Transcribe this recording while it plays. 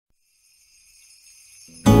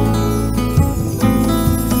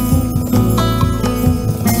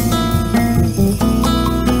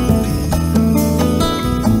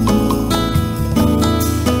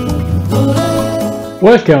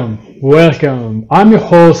Welcome. I'm your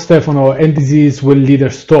host Stefano, and this is When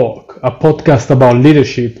Leaders Talk, a podcast about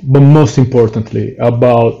leadership, but most importantly,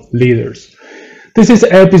 about leaders. This is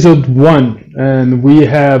episode 1, and we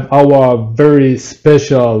have our very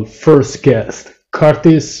special first guest,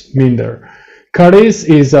 Kurtis Minder. Kurtis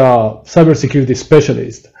is a cybersecurity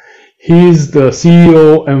specialist. He's the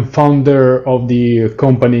CEO and founder of the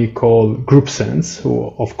company called GroupSense, who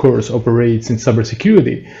of course operates in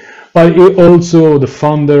cybersecurity. But he also the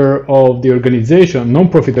founder of the organization,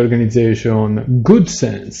 non-profit organization,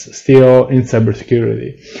 GoodSense, still in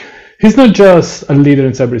cybersecurity. He's not just a leader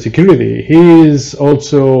in cybersecurity, he is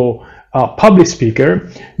also a public speaker.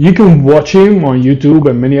 You can watch him on YouTube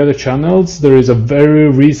and many other channels. There is a very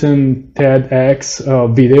recent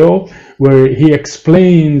TEDx video where he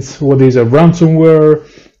explains what is a ransomware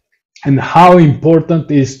and how important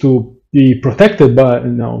it is to be protected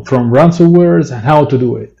from ransomwares and how to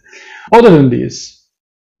do it. Other than this,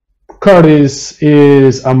 Kurtis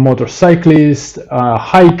is a motorcyclist, a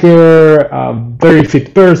hiker, a very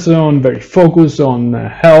fit person, very focused on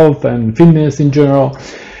health and fitness in general.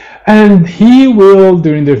 And he will,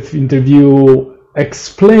 during the interview,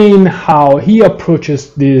 explain how he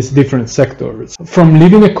approaches these different sectors. From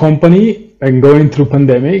leading a company and going through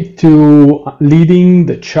pandemic to leading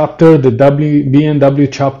the chapter, the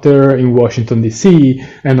BMW chapter in Washington, D.C.,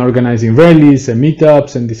 and organizing rallies and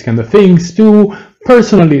meetups and these kind of things, to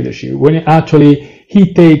personal leadership, when actually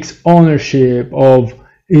he takes ownership of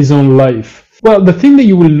his own life. Well, the thing that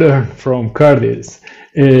you will learn from Kurtis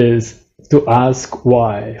is to ask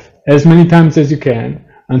why as many times as you can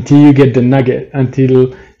until you get the nugget,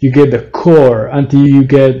 until you get the core, until you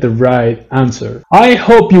get the right answer. I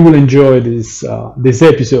hope you will enjoy this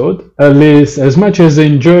episode, at least as much as I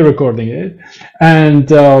enjoy recording it. And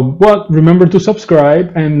remember to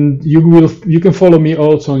subscribe, and you can follow me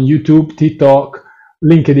also on YouTube, TikTok,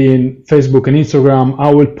 LinkedIn, Facebook, and Instagram.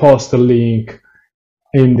 I will post a link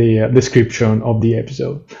in the description of the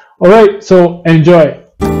episode. All right, so enjoy.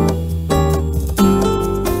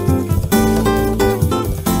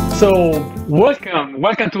 So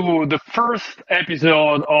welcome to the first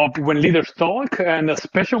episode of When Leaders Talk, and a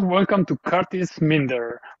special welcome to Kurtis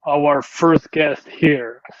Minder, our first guest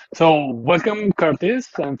here. So welcome, Kurtis,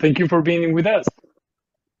 and thank you for being with us.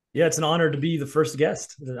 Yeah, it's an honor to be the first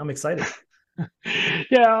guest. I'm excited.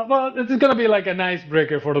 Yeah, well, it's gonna be like an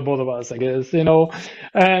icebreaker for the both of us, I guess,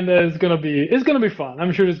 and it's gonna be fun.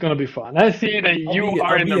 I'm sure it's gonna be fun. I see that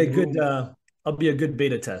I'll be a good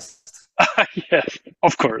beta test. Yes,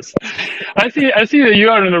 of course. I see that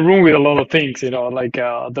you are in a room with a lot of things, like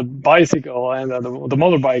the bicycle and the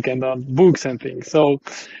motorbike and the books and things. So,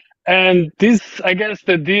 and I guess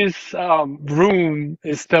that this room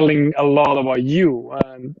is telling a lot about you.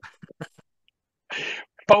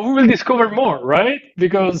 But we will discover more, right?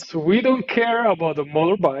 Because we don't care about the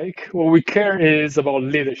motorbike. What we care is about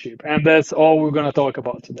leadership, and that's all we're gonna talk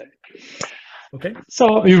about today. Okay.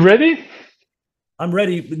 So, you ready? I'm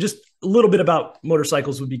ready. Just a little bit about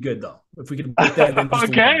motorcycles would be good, though. If we could break that in.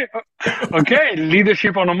 Okay.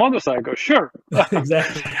 Leadership on a motorcycle, sure.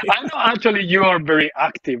 Exactly. I know actually you are very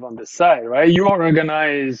active on the side, right? You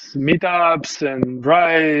organize meetups and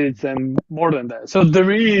rides and more than that. So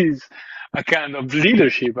there is a kind of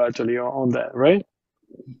leadership actually on that, right?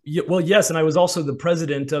 Yeah, well, yes. And I was also the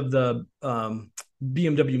president of the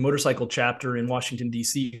BMW motorcycle chapter in Washington,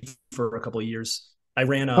 D.C. for a couple of years. I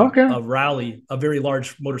ran a rally, a very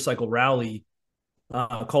large motorcycle rally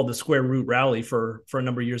called the Square Root Rally for a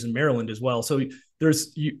number of years in Maryland as well. So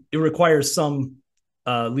it requires some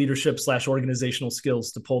leadership / organizational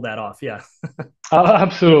skills to pull that off. Yeah.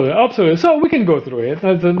 Absolutely. So we can go through it.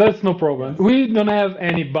 That's no problem. We don't have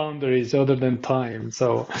any boundaries other than time.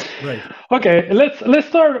 So, right. Okay, let's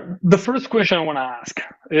start. The first question I want to ask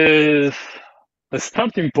is, the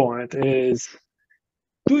starting point is,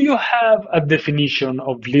 do you have a definition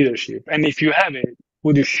of leadership? And if you have it,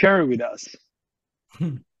 would you share it with us?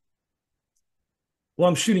 Well,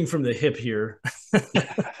 I'm shooting from the hip here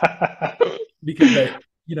because I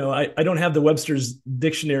don't have the Webster's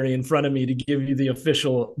dictionary in front of me to give you the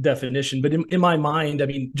official definition. But in my mind, I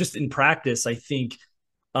mean, just in practice, I think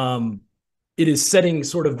it is setting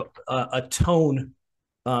sort of a tone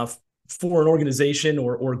for an organization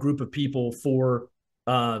or a group of people for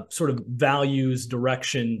sort of values,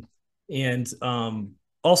 direction, and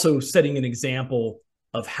also setting an example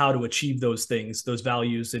of how to achieve those things, those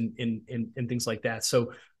values, and things like that.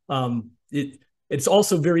 So it's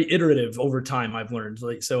also very iterative over time, I've learned.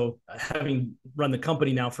 So having run the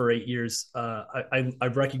company now for 8 years,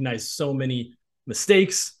 I've recognized so many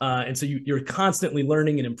mistakes. And so you're constantly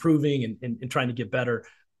learning and improving and trying to get better.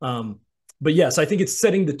 but yes, I think it's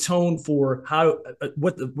setting the tone for how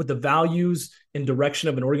what the values and direction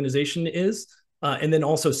of an organization is, and then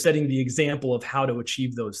also setting the example of how to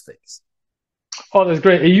achieve those things. Oh, that's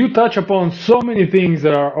great. You touch upon so many things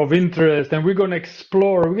that are of interest, and we're going to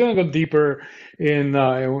explore. We're going to go deeper in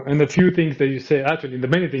the few things that you say. Actually, in the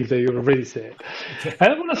many things that you already said. Okay.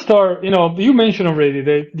 And I want to start. You mentioned already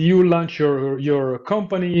that you launched your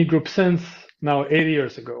company GroupSense now 8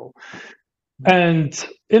 years ago, and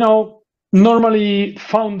normally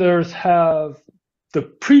founders have the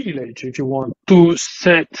privilege, if you want, to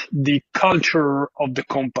set the culture of the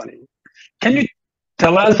company. Can you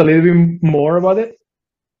tell us a little bit more about it?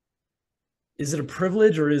 Is it a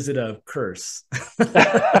privilege or is it a curse?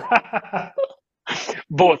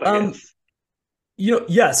 Both, I guess.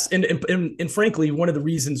 Yes, and frankly, one of the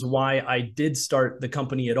reasons why I did start the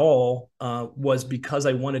company at all was because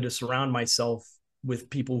I wanted to surround myself with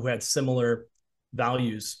people who had similar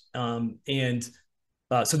values, and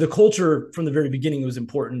so the culture from the very beginning was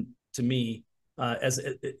important to me, as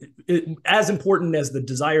important as the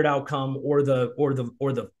desired outcome or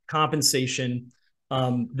the compensation.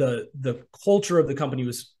 The culture of the company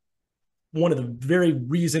was one of the very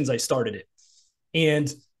reasons I started it.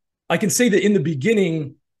 And I can say that in the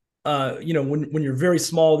beginning, when you're very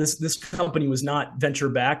small, this company was not venture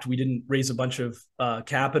backed. We didn't raise a bunch of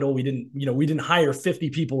capital. We didn't hire 50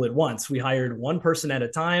 people at once. We hired one person at a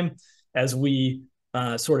time. As we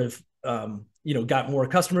got more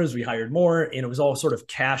customers, we hired more, and it was all sort of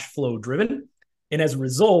cash flow driven. And as a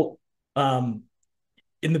result, in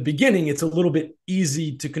the beginning, it's a little bit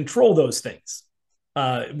easy to control those things,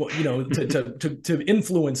 to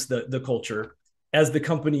influence the culture. As the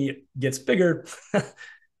company gets bigger,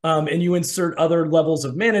 and you insert other levels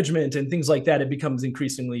of management and things like that, it becomes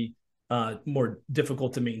increasingly more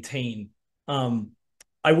difficult to maintain.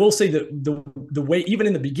 I will say that the way, even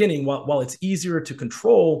in the beginning, while it's easier to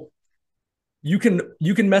control, you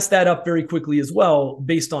can mess that up very quickly as well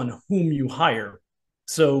based on whom you hire.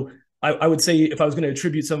 So I would say, if I was going to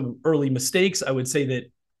attribute some early mistakes, I would say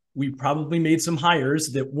that we probably made some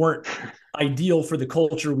hires that weren't ideal for the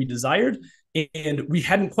culture we desired, and we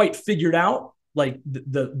hadn't quite figured out like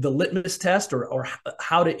the litmus test or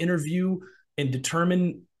how to interview and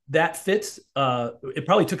determine that fit. It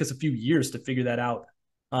probably took us a few years to figure that out,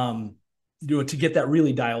 to get that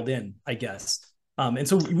really dialed in, I guess. And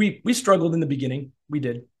so we struggled in the beginning. We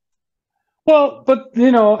did. Well, but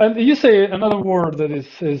and you say another word that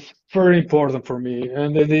is very important for me,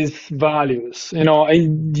 and it is values.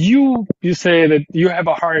 You say that you have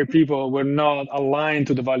a hire people who are not aligned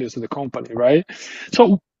to the values of the company, right?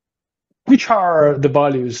 So, which are the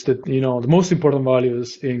values that the most important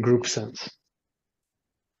values in GroupSense?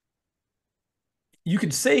 You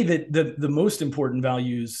could say that the most important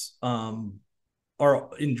values are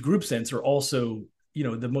in GroupSense are also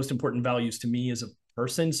the most important values to me as a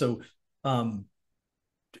person. So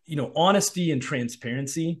honesty and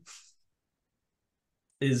transparency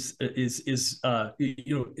is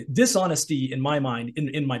dishonesty in my mind,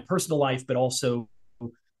 in my personal life, but also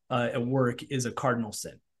at work, is a cardinal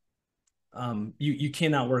sin. You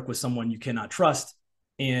cannot work with someone you cannot trust.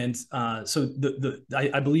 And so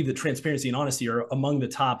I believe that transparency and honesty are among the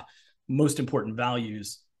top most important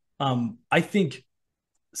values. I think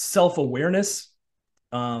self-awareness,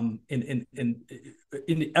 in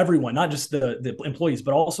everyone, not just the employees,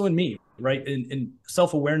 but also in me, right? And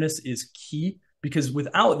self-awareness is key, because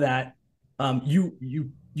without that, you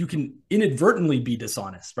can inadvertently be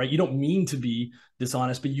dishonest, right? You don't mean to be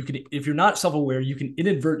dishonest, but if you're not self-aware, you can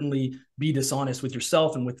inadvertently be dishonest with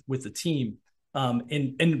yourself and with the team.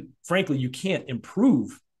 And frankly, you can't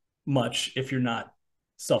improve much if you're not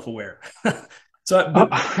self-aware. So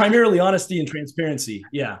primarily honesty and transparency.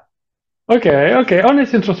 Yeah. Okay,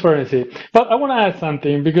 honesty and transparency. But I want to add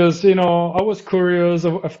something because, I was curious,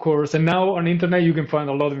 of course, and now on the internet you can find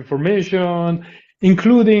a lot of information,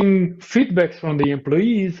 including feedbacks from the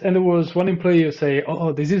employees. And there was one employee who say,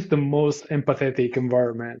 "Oh, this is the most empathetic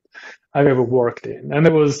environment I've ever worked in," and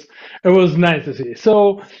it was nice to see.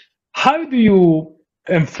 So, how do you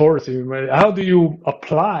enforce it? How do you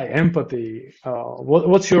apply empathy?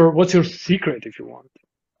 What's your secret, if you want?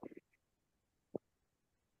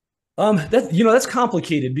 That's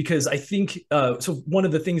complicated, because I think so. One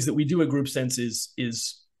of the things that we do at GroupSense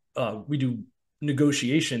is we do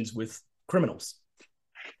negotiations with criminals.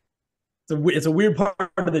 So it's a weird part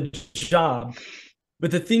of the job, but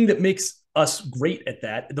the thing that makes us great at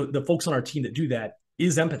that, the folks on our team that do that,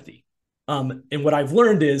 is empathy. And what I've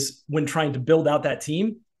learned is, when trying to build out that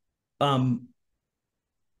team,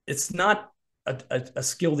 it's not a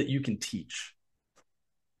skill that you can teach.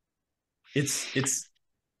 It's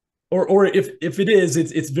or if it is,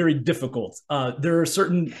 it's very difficult. There are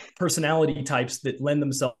certain personality types that lend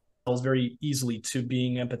themselves very easily to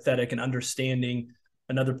being empathetic and understanding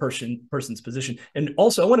another person's position. And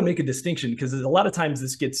also, I want to make a distinction because a lot of times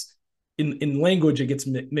this gets in language, it gets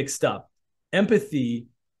mixed up. Empathy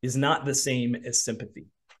is not the same as sympathy.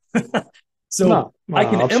 So I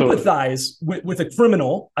can empathize with a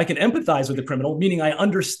criminal. I can empathize with a criminal, meaning I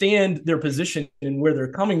understand their position and where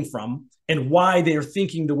they're coming from and why they're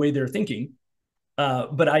thinking the way they're thinking.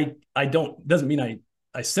 But I don't, doesn't mean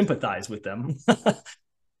I sympathize with them.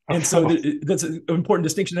 And so that's an important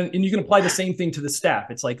distinction. And you can apply the same thing to the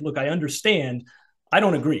staff. It's like, look, I understand. I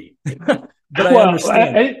don't agree, but I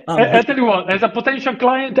understand. I tell you what, as a potential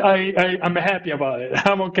client, I'm happy about it.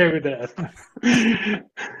 I'm okay with that.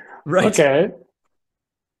 Right. Okay.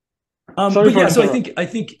 But yeah, so I think I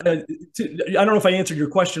don't know if I answered your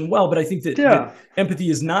question well, but I think that empathy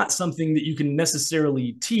is not something that you can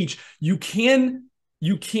necessarily teach. You can,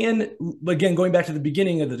 again, going back to the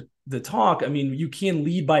beginning of the talk, I mean, you can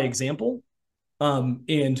lead by example,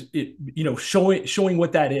 and showing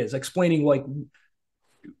what that is, explaining like,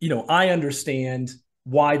 I understand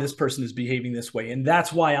why this person is behaving this way, and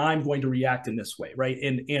that's why I'm going to react in this way, right?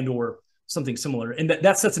 And or something similar, and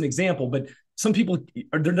that sets an example. But some people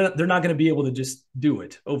they're not going to be able to just do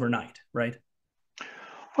it overnight, right?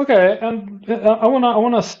 Okay, and I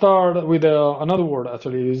wanna start with another word.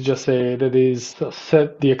 Actually, is just say that is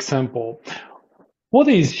set the example. What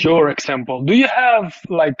is your example? Do you have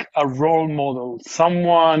like a role model,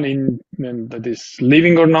 someone in that is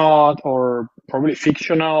living or not, or probably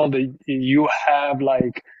fictional that you have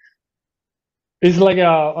like? It's like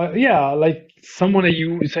like someone that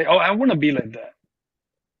you say, oh, I want to be like that.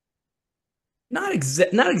 Not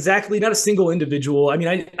exactly, not a single individual. I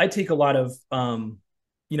mean, I take a lot of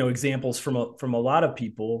examples from a lot of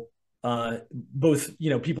people, both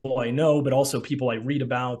people I know, but also people I read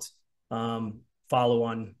about, follow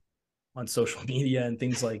on social media and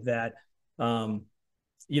things like that.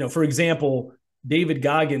 For example, David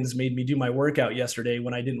Goggins made me do my workout yesterday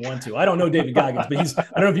when I didn't want to. I don't know David Goggins, but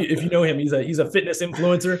I don't know if you know him. He's a fitness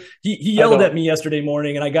influencer. He yelled at me yesterday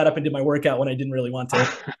morning, and I got up and did my workout when I didn't really want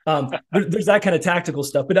to. There's that kind of tactical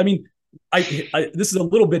stuff. But I mean, this is a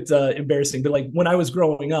little bit embarrassing, but like when I was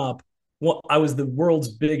growing up, I was the world's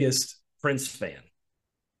biggest Prince fan.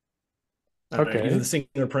 Okay, the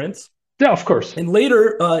singer Prince. Yeah, of course. And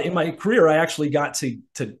later in my career, I actually got to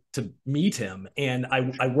meet him, and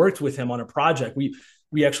I worked with him on a project.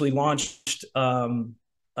 We actually launched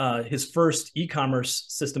his first e-commerce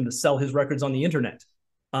system to sell his records on the internet.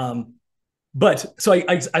 But so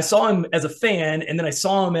I saw him as a fan, and then I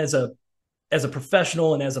saw him as a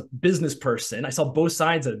professional and as a business person. I saw both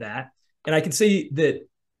sides of that, and I can say that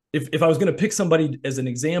if I was going to pick somebody as an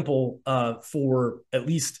example for at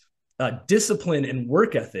least discipline and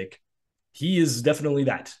work ethic, he is definitely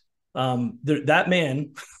that. That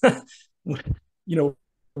man,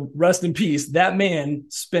 rest in peace. That man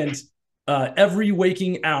spent every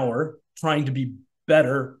waking hour trying to be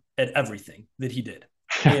better at everything that he did.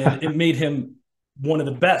 And it made him one of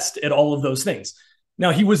the best at all of those things.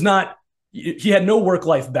 Now, he had no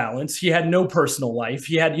work-life balance. He had no personal life.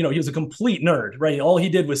 He was a complete nerd, right? All he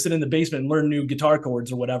did was sit in the basement and learn new guitar chords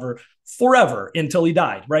or whatever forever until he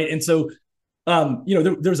died, right? And so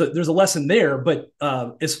there's a lesson there, but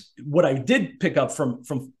it's what I did pick up from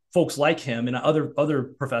folks like him and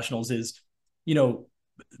other professionals is,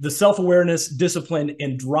 the self-awareness, discipline,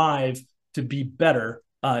 and drive to be better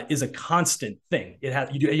is a constant thing. You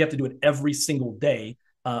have to do it every single day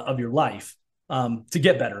of your life to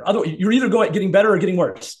get better. Otherwise, you're either getting better or getting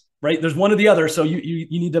worse, right? There's one or the other. So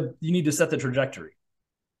you need to set the trajectory.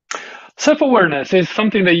 Self-awareness is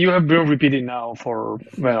something that you have been repeating now for,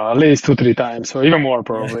 at least 2-3 times, or even more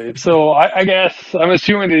probably. Yeah. So I guess I'm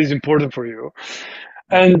assuming it is important for you.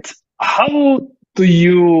 And how do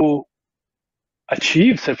you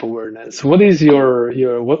achieve self-awareness? What is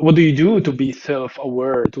what do you do to be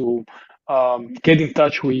self-aware, to get in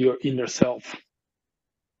touch with your inner self?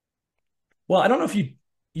 Well, I don't know if you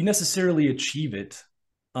necessarily achieve it.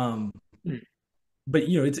 But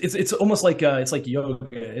it's almost like it's like yoga.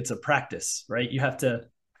 It's a practice, right? You have to,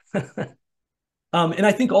 and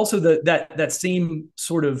I think also that same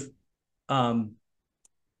sort of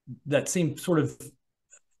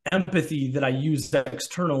empathy that I use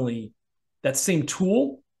externally, that same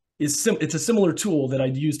tool it's a similar tool that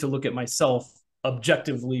I'd use to look at myself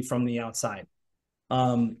objectively from the outside,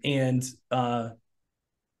 it's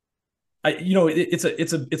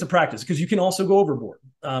a practice because you can also go overboard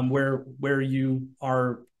where you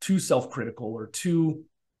are too self-critical or too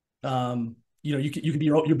you can be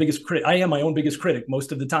your biggest critic. I am my own biggest critic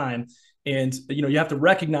most of the time. And, you have to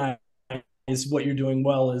recognize what you're doing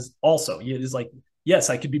well is also, it's like, yes,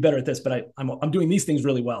 I could be better at this, but I'm doing these things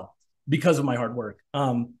really well because of my hard work.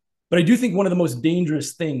 But I do think one of the most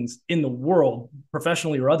dangerous things in the world,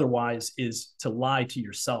 professionally or otherwise, is to lie to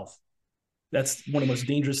yourself. That's one of the most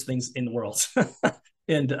dangerous things in the world.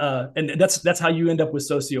 And that's how you end up with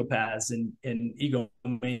sociopaths and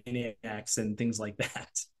egomaniacs and things like that.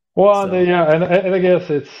 Well, So yeah, and I guess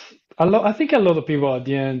it's a lot. I think a lot of people at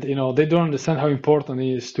the end, they don't understand how important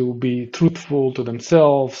it is to be truthful to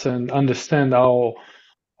themselves and understand uh,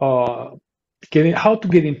 how to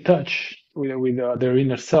get in touch with their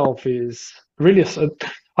inner self is really.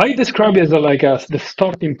 I describe it as the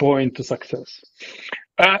starting point to success.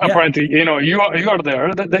 yeah, Apparently, you are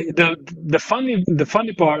there. The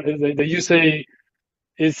funny part is that you say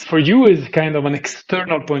is for you is kind of an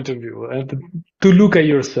external point of view and to look at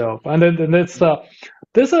yourself, and then that's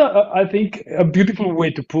I think a beautiful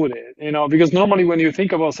way to put it, because normally when you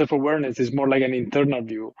think about self-awareness, it's more like an internal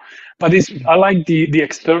view, but I like the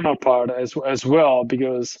external part as well,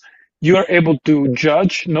 because you are able to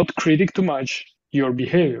judge, not critic too much, your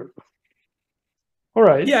behavior. All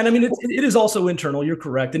right. yeah, and I mean it is also internal. You're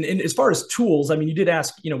correct. And as far as tools, I mean, you did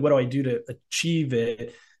ask, what do I do to achieve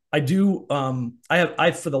it? I do.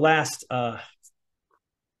 I for the last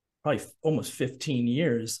probably almost 15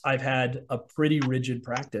 years, I've had a pretty rigid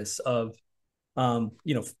practice of, a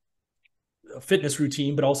fitness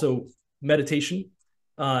routine, but also meditation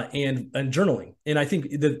and journaling. And I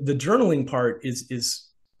think the journaling part is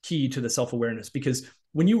key to the self-awareness, because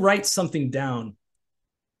when you write something down,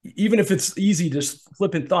 even if it's easy to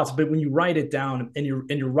flippant thoughts, but when you write it down and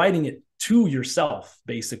you're writing it to yourself,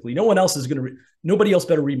 basically, nobody else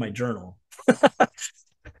better read my journal.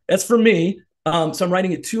 That's for me. So I'm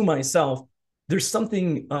writing it to myself. There's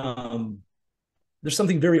something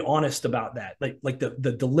very honest about that. Like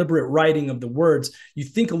the deliberate writing of the words. You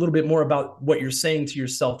think a little bit more about what you're saying to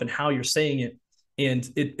yourself and how you're saying it. And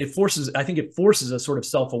it forces a sort of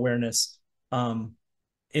self-awareness.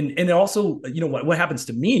 And it also, what happens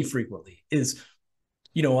to me frequently is,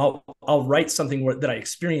 I'll write something that I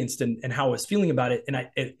experienced and how I was feeling about it. And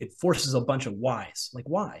it forces a bunch of whys, like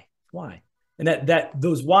why? And that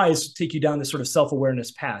those whys take you down this sort of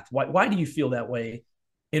self-awareness path. Why do you feel that way?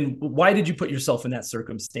 And why did you put yourself in that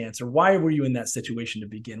circumstance? Or why were you in that situation to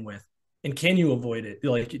begin with? And can you avoid it?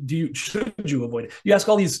 Like, should you avoid it? You ask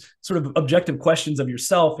all these sort of objective questions of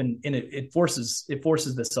yourself, and it forces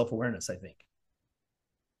the self-awareness, I think.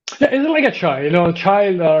 Yeah, it's like a child.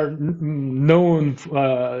 Child are known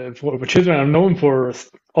children are known for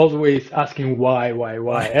always asking why.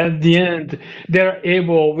 At the end, they're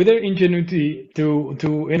able with their ingenuity to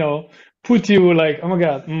put you like, oh my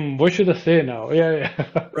God, what should I say now? Yeah.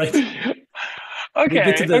 Right.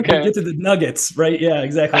 Okay. They get to the nuggets, right? Yeah,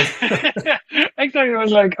 exactly. Exactly. I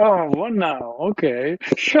was like, oh, what now? Okay,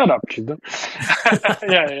 shut up, Chido.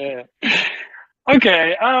 Yeah.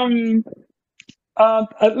 Okay.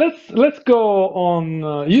 Let's go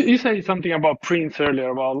on. You said something about Prince earlier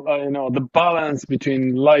about the balance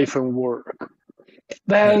between life and work.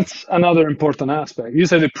 That's another important aspect. You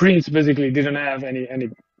said the Prince basically didn't have any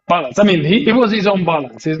balance. I mean, he was his own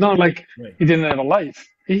balance. It's not like Right. he didn't have a life.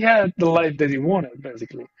 He had the life that he wanted,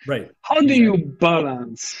 basically. Right. How do you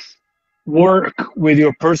balance work with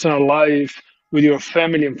your personal life, with your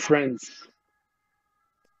family and friends?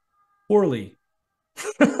 Poorly.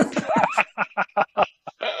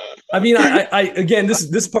 I mean, I again, this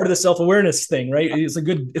is part of the self-awareness thing, right? It's a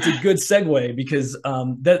good segue, because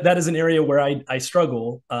that is an area where I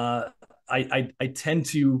struggle. I tend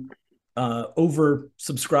to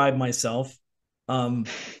oversubscribe myself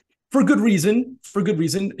for good reason.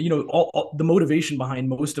 All the motivation behind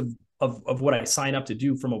most of what I sign up to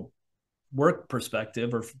do from a work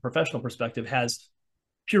perspective or professional perspective has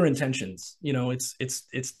pure intentions. It's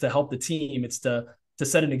to help the team. It's to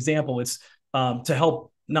set an example. It's to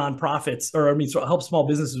help nonprofits, so help small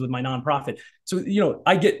businesses with my nonprofit. So,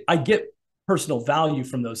 I get personal value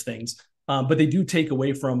from those things, but they do take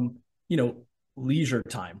away from, leisure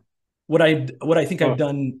time. What I think I've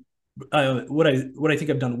done, what I think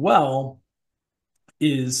I've done well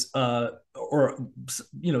is, semi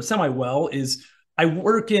well, is I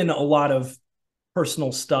work in a lot of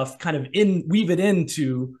personal stuff, kind of weave it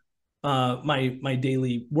into my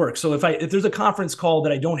daily work. So if there's a conference call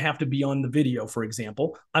that I don't have to be on the video, for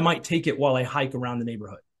example, I might take it while I hike around the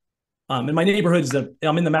neighborhood. And my neighborhood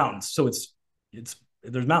I'm in the mountains, so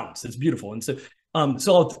there's mountains. It's beautiful, and so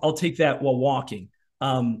I'll take that while walking.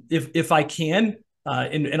 If I can,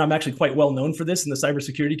 and I'm actually quite well known for this in the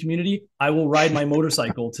cybersecurity community. I will ride my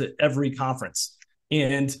motorcycle to every conference.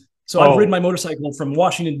 And so I've ridden my motorcycle from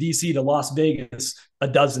Washington, D.C. to Las Vegas a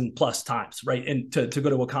dozen plus times, right? And to go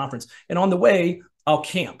to a conference. And on the way, I'll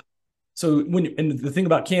camp. So and the thing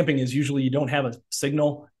about camping is usually you don't have a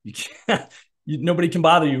signal. You can't, nobody can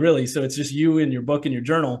bother you really. So it's just you and your book and your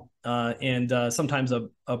journal, and sometimes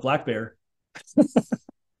a black bear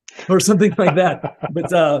or something like that. But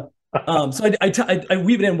so I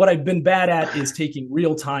weave it in. What I've been bad at is taking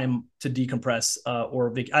real time to decompress,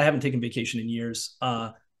 I haven't taken vacation in years,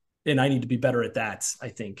 and I need to be better at that, I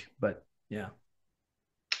think. But yeah.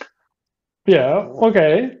 Yeah.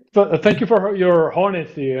 Okay. But thank you for your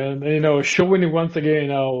honesty and showing once again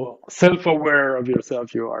how self-aware of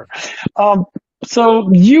yourself you are.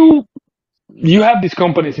 So you have this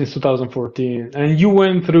company since 2014, and you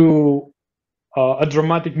went through a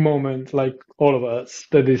dramatic moment like all of us,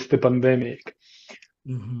 that is the pandemic.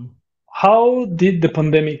 Mm-hmm. How did the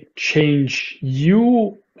pandemic change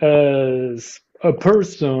you as a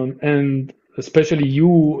person, and especially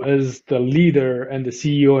you as the leader and the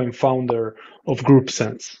CEO and founder of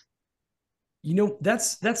GroupSense?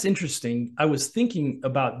 That's interesting. I was thinking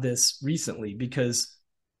about this recently because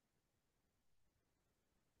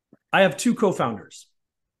I have two co-founders.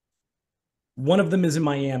 One of them is in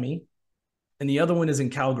Miami and the other one is in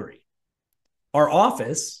Calgary. Our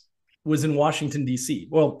office was in Washington, D.C.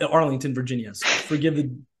 Well, Arlington, Virginia. So forgive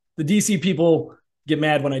the D.C. people get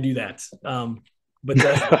mad when I do that. But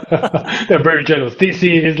they're very jealous.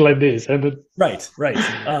 D.C. is like this. Right.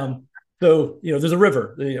 So, there's a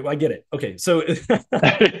river. I get it. Okay. So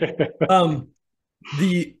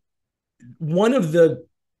one of the,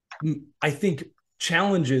 I think,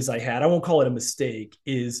 challenges I had, I won't call it a mistake,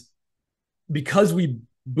 is because we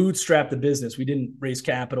bootstrapped the business, we didn't raise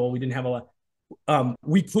capital, we didn't have a lot,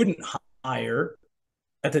 we couldn't hire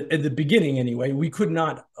at the beginning anyway, we could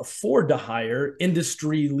not afford to hire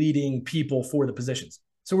industry leading people for the positions.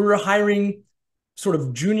 So we were hiring sort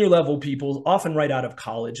of junior level people, often right out of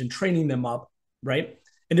college, and training them up, right?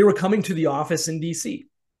 And they were coming to the office in DC.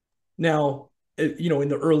 Now, in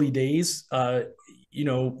the early days,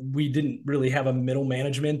 we didn't really have a middle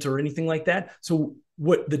management or anything like that. So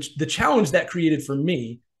what the challenge that created for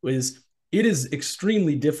me was, it is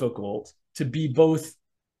extremely difficult to be both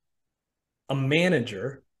a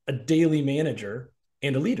manager, a daily manager,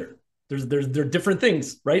 and a leader. They're different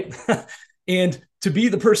things, right? And to be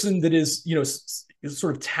the person that is, is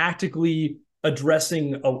sort of tactically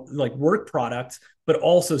addressing like work product, but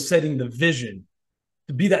also setting the vision,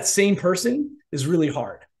 to be that same person is really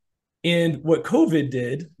hard. And what COVID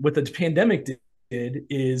did, what the pandemic did,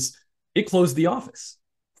 is it closed the office.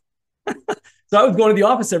 So I was going to the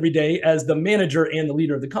office every day as the manager and the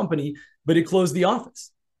leader of the company, but it closed the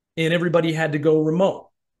office and everybody had to go remote.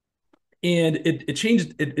 And it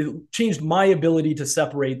changed my ability to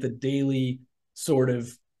separate the daily sort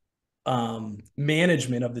of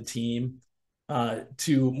management of the team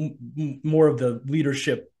to more of the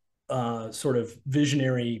leadership sort of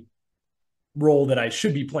visionary role that I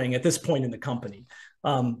should be playing at this point in the company.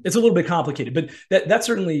 It's a little bit complicated, but that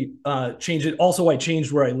certainly changed it. Also, I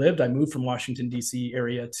changed where I lived. I moved from Washington, D.C.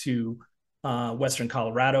 area to Western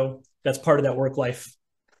Colorado. That's part of that work-life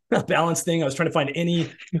balance thing. I was trying to find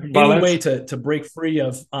any way to break free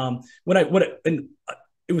of and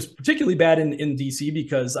it was particularly bad in DC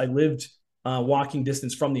because I lived walking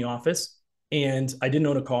distance from the office and I didn't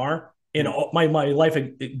own a car. And my life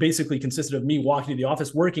basically consisted of me walking to the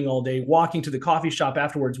office, working all day, walking to the coffee shop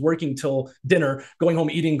afterwards, working till dinner, going home,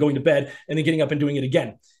 eating, going to bed, and then getting up and doing it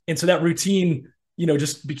again. And so that routine,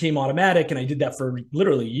 just became automatic. And I did that for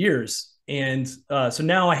literally years. And so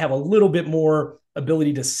now I have a little bit more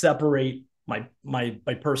ability to separate my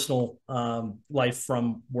personal life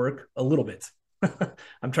from work a little bit.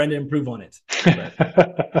 I'm trying to improve on it.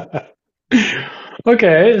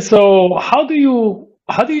 Okay, so how do you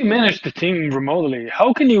manage the team remotely?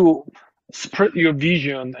 How can you spread your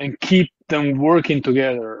vision and keep them working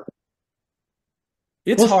together?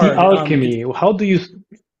 It's What's hard. the alchemy? How do you?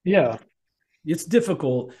 Yeah, it's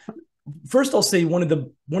difficult. First, I'll say one of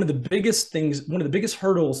the biggest things, one of the biggest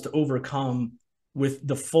hurdles to overcome with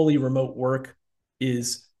the fully remote work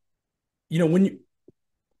is,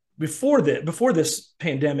 before this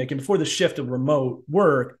pandemic and before the shift of remote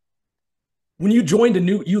work, when you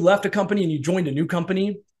left a company and you joined a new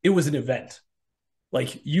company, it was an event.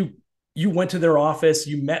 Like you went to their office,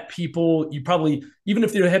 you met people, you probably, even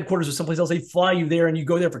if their headquarters or someplace else, they'd fly you there and you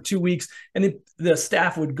go there for 2 weeks. And then the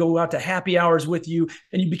staff would go out to happy hours with you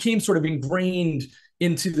and you became sort of ingrained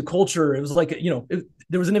into the culture. It was like,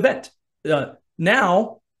 there was an event.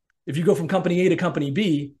 Now if you go from company A to company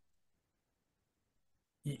B,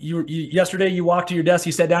 yesterday you walked to your desk,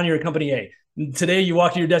 you sat down, you're at company A. Today you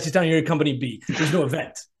walk to your desk, you sat down, you're at company B. There's no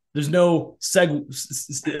event. There's no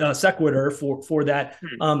sequitur for that.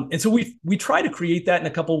 And so we try to create that in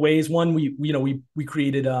a couple of ways. One, we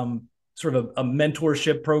created sort of a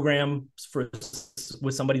mentorship program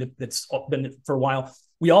with somebody that's been for a while.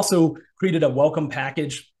 We also created a welcome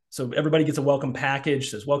package. So everybody gets a welcome package.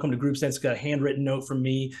 Says welcome to GroupSense. It's got a handwritten note from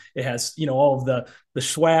me. It has all of the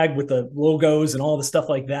swag with the logos and all the stuff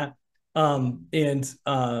like that. So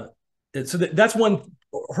that's one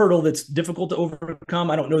hurdle that's difficult to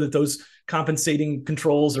overcome. I don't know that those compensating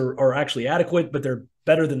controls are actually adequate, but they're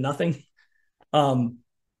better than nothing. But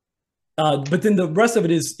then the rest of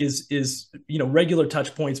it is regular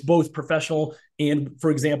touch points, both professional and,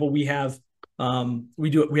 for example, we have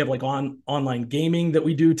like online gaming that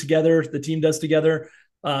we do together. The team does together.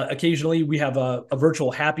 Occasionally we have a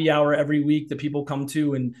virtual happy hour every week that people come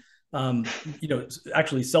to, and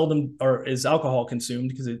actually seldom is alcohol consumed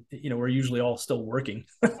because we're usually all still working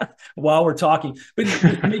while we're talking, but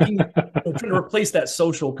trying to replace that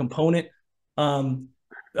social component.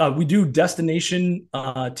 We do destination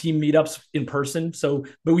team meetups in person.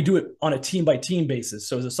 But we do it on a team by team basis.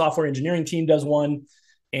 So the software engineering team does one,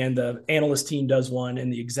 and the analyst team does one,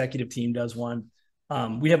 and the executive team does one.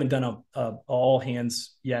 We haven't done a all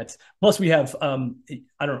hands yet. Plus, we have I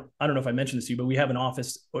don't know if I mentioned this to you, but we have an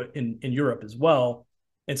office in Europe as well,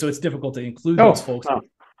 and so it's difficult to include those folks. Wow.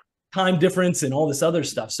 Time difference and all this other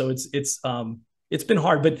stuff. So it's been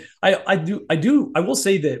hard, but I will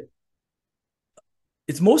say that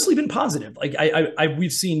it's mostly been positive. Like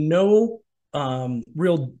we've seen no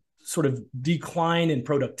real sort of decline in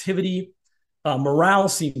productivity. Morale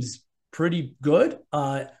seems pretty good.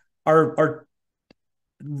 Our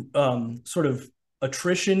sort of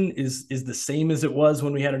attrition is the same as it was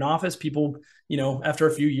when we had an office. People, after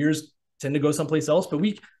a few years tend to go someplace else. But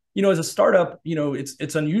we, as a startup,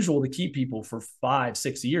 it's unusual to keep people for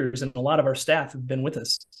 5-6 years. And a lot of our staff have been with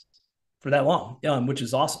us for that long, which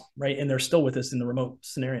is awesome, right? And they're still with us in the remote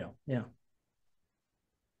scenario. Yeah.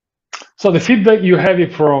 So the feedback you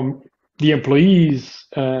have from the employees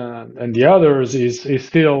and the others is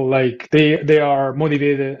still like they are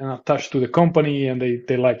motivated and attached to the company, and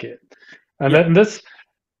they like it. And that's,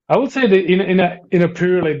 I would say that in a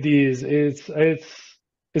period like this,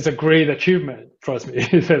 it's a great achievement. Trust me.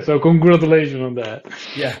 So congratulations on that.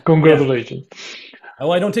 Yeah. Congratulations. Yeah.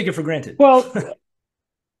 Oh, I don't take it for granted.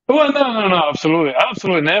 Well, no, absolutely,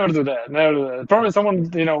 never do that, never do that. Probably someone,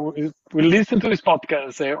 will listen to this podcast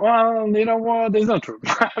and say, well, you know what, it's not true.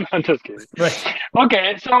 I'm just kidding. Right.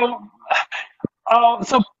 Okay, so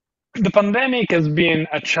the pandemic has been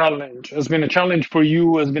a challenge. Has been a challenge for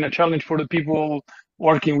you, has been a challenge for the people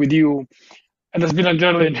working with you, and has been a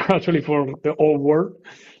challenge actually for the whole world.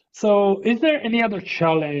 So is there any other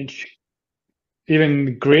challenge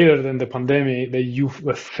even greater than the pandemic that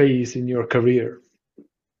you've faced in your career?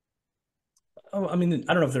 Oh, I mean,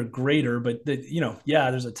 I don't know if they're greater, but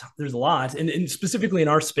there's a lot, and specifically in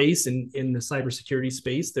our space, in the cybersecurity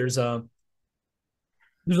space, there's a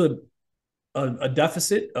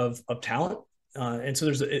deficit of talent, and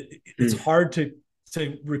so it's hard to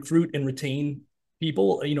recruit and retain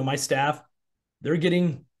people. My staff, they're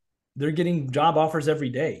getting job offers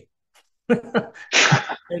every day,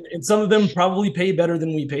 and some of them probably pay better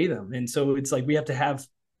than we pay them, and so it's like we have to have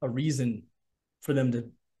a reason for them to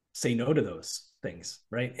say no to those things,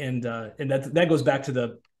 right? And that goes back to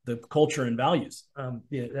the culture and values.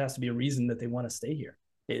 It has to be a reason that they want to stay here.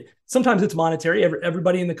 Sometimes it's monetary.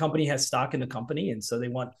 Everybody in the company has stock in the company, and so they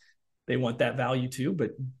want that value too.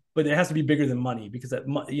 But it has to be bigger than money, because that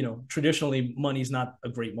traditionally money is not a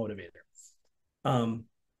great motivator. So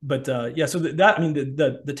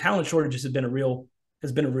the talent shortages has been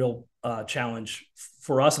a real challenge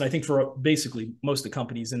for us, and I think for basically most of the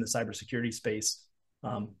companies in the cybersecurity space.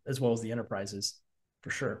 As well as the enterprises, for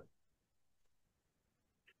sure.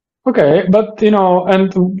 Okay, but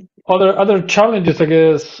and other challenges, I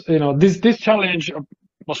guess. This challenge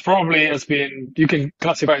most probably has been, you can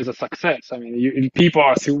classify as a success. I mean, people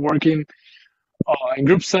are still working in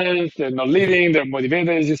GroupSense. They're not leaving. They're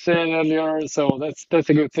motivated, as you said earlier. So that's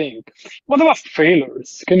a good thing. What about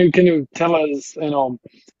failures? Can you tell us, an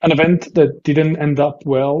event that didn't end up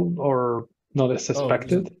well or not as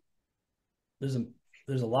expected?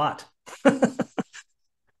 There's a lot.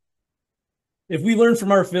 If we learn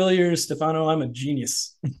from our failures, Stefano, I'm a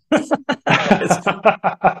genius. Yeah,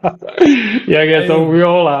 I guess so. We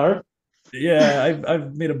all are. Yeah,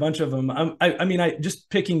 I've made a bunch of them. I just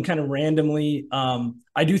picking kind of randomly.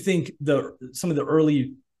 I do think some of the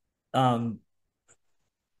early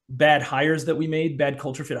bad hires that we made, bad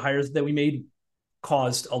culture fit hires that we made,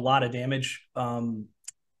 caused a lot of damage for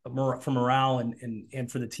morale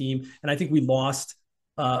and for the team. And I think we lost.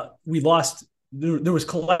 There was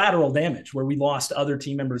collateral damage where we lost other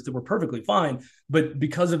team members that were perfectly fine, but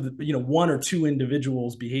because of one or two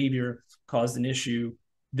individuals' behavior caused an issue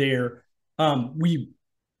there.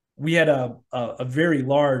 We had a very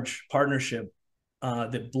large partnership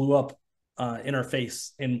that blew up in our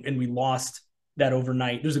face, and we lost that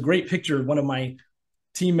overnight. There's a great picture of one of my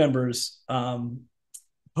team members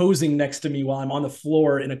posing next to me while I'm on the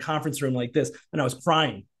floor in a conference room like this, and I was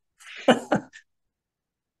crying.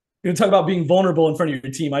 You talk about being vulnerable in front of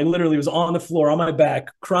your team. I literally was on the floor on my back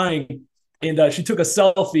crying, and she took a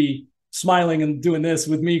selfie smiling and doing this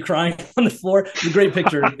with me crying on the floor. It's a great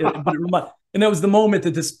picture. And that was the moment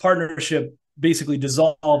that this partnership basically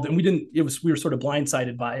dissolved, and we were sort of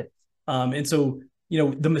blindsided by it. And so,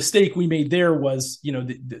 the mistake we made there was,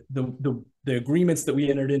 the agreements that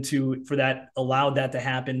we entered into for that allowed that to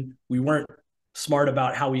happen. We weren't smart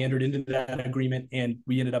about how we entered into that agreement, and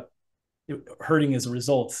we ended up hurting as a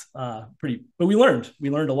result. But we learned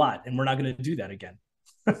a lot, and we're not going to do that again.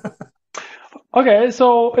 Okay,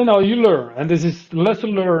 so you learn, and this is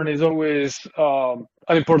lesson learned is always an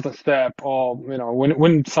important step of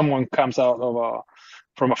when someone comes out of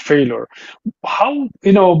from a failure. How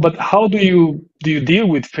but how do you deal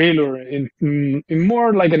with failure in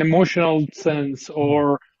more like an emotional sense,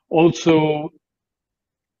 or also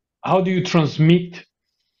how do you transmit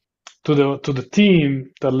to the team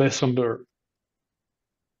the lesson learned?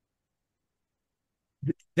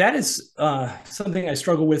 That is something I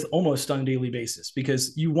struggle with almost on a daily basis,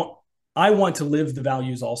 because I want to live the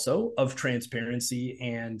values also of transparency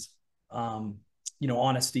and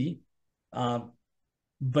honesty,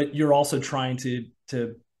 but you're also trying to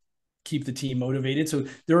keep the team motivated. So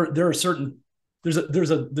there are certain there's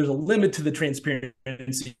a limit to the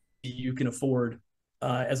transparency you can afford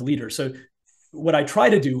as a leader. So what I try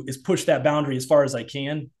to do is push that boundary as far as I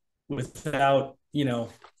can without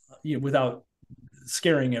without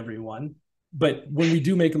scaring everyone. But when we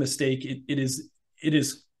do make a mistake, it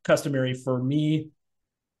is customary for me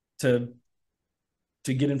to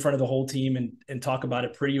get in front of the whole team and talk about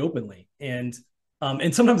it pretty openly. And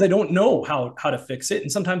sometimes I don't know how to fix it,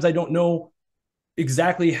 and sometimes I don't know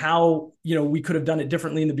exactly how we could have done it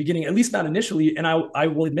differently in the beginning, at least not initially, and I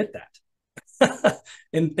will admit that.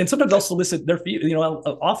 and sometimes I'll solicit their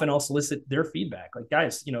often I'll solicit their feedback, like,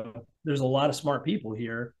 guys, there's a lot of smart people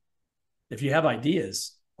here. If you have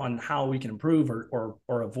ideas on how we can improve or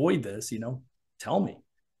avoid this, tell me,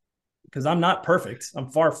 because I'm not perfect. I'm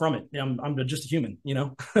far from it. I'm just a human,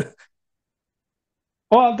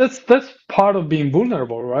 Well, that's part of being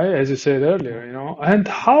vulnerable, right? As you said earlier, And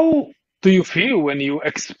how do you feel when you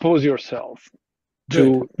expose yourself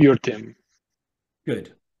to your team?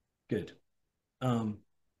 Good. It's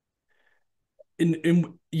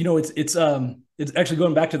actually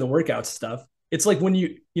going back to the workout stuff. It's like when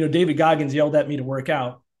David Goggins yelled at me to work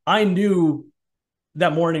out. I knew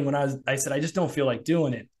that morning when I said, I just don't feel like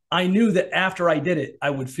doing it. I knew that after I did it, I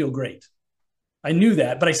would feel great. I knew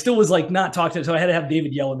that, but I still was like not talking. So I had to have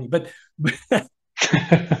David yell at me, but it's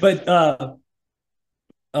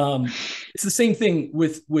the same thing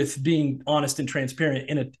with being honest and transparent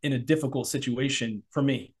in a difficult situation. For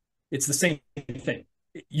me, it's the same thing.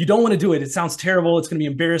 You don't want to do it. It sounds terrible. It's going to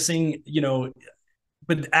be embarrassing,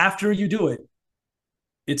 but after you do it,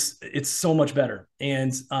 it's so much better.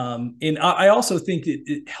 And I also think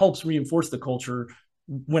it helps reinforce the culture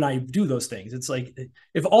when I do those things. It's like,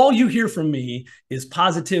 if all you hear from me is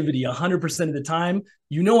positivity 100% of the time,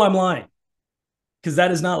 I'm lying, because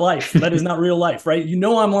that is not life. That is not real life, right?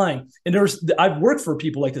 I'm lying. And I've worked for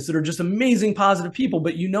people like this that are just amazing, positive people,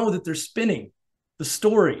 but that they're spinning the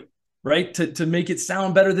story, right, to make it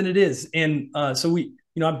sound better than it is. And so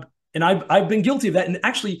I've been guilty of that. And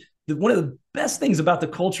actually, one of the best things about the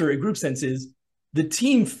culture at GroupSense is the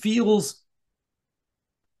team feels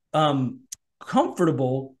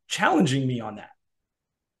comfortable challenging me on that.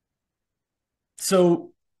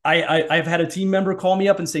 So I've had a team member call me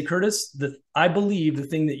up and say, Kurtis, I believe the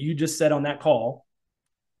thing that you just said on that call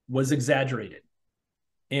was exaggerated.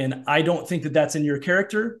 And I don't think that that's in your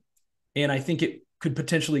character. And I think it could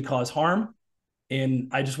potentially cause harm.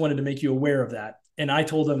 And I just wanted to make you aware of that. And I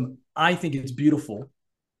told him, I think it's beautiful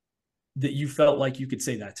that you felt like you could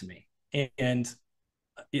say that to me. And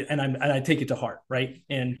I take it to heart. Right.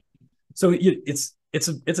 And so it's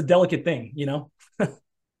a delicate thing,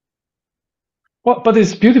 Well, but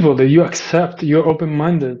it's beautiful that you accept, you're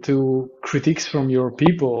open-minded to critiques from your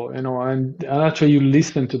people, and actually you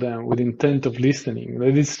listen to them with intent of listening.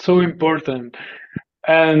 That is so important.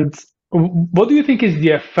 And what do you think is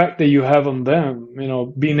the effect that you have on them,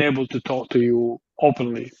 being able to talk to you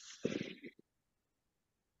openly?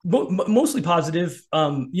 Mostly positive.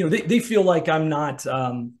 They feel like I'm not,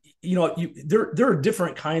 there are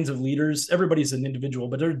different kinds of leaders. Everybody's an individual,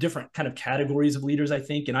 but there are different kind of categories of leaders, I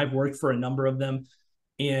think. And I've worked for a number of them.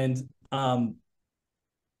 And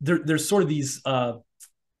there's sort of these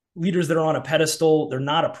leaders that are on a pedestal. They're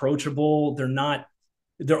not approachable.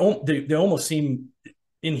 They almost seem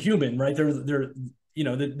inhuman, right?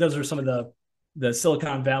 Those are some of the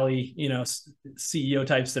Silicon Valley, CEO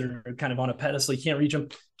types that are kind of on a pedestal. You can't reach them,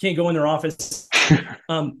 can't go in their office.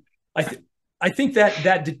 I think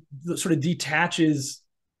that sort of detaches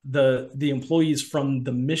the employees from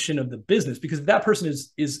the mission of the business, because that person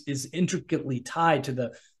is intricately tied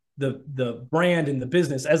to the brand and the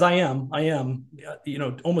business, as I am,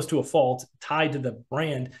 almost to a fault, tied to the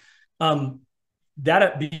brand.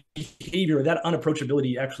 That behavior, that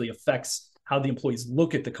unapproachability actually affects how the employees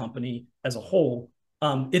look at the company as a whole.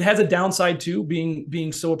 It has a downside too,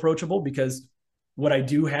 being so approachable, because what I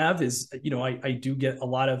do have is, I do get a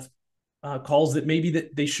lot of calls that maybe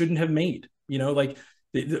that they shouldn't have made, like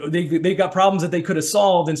they got problems that they could have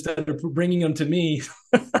solved instead of bringing them to me.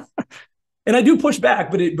 And I do push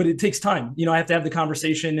back, but it takes time. I have to have the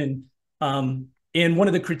conversation. And one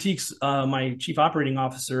of the critiques my chief operating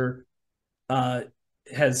officer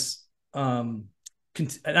has, and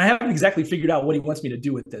I haven't exactly figured out what he wants me to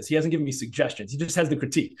do with this. He hasn't given me suggestions. He just has the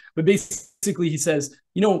critique. But basically he says,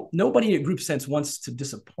 nobody at GroupSense wants to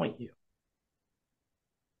disappoint you.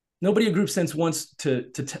 Nobody at GroupSense wants to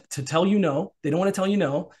tell you no. They don't want to tell you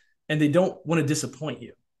no, and they don't want to disappoint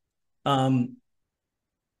you. And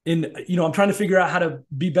I'm trying to figure out how to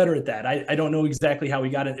be better at that. I don't know exactly how we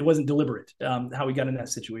got it. It wasn't deliberate, how we got in that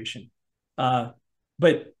situation.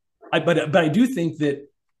 But I do think that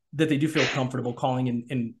they do feel comfortable calling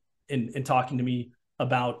and talking to me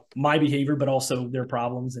about my behavior, but also their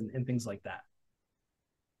problems and things like that.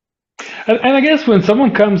 And I guess when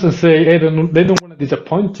someone comes and say, hey, they don't want to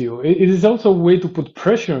disappoint you, it is also a way to put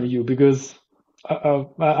pressure on you, because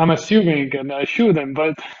I'm assuming, and I shouldn't,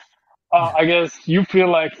 but I guess you feel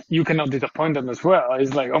like you cannot disappoint them as well.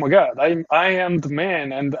 It's like, oh my God, I am the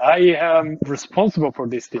man, and I am responsible for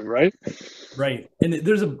this team, right? Right. And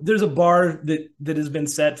there's a bar that has been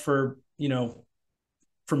set for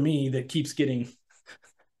me that keeps getting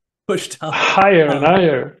pushed up higher and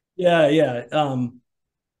higher. Yeah.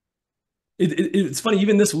 It's funny.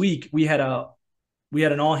 Even this week, we had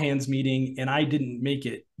an all hands meeting, and I didn't make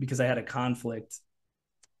it because I had a conflict.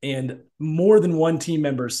 And more than one team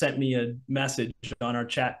member sent me a message on our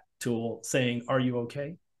chat tool saying, "Are you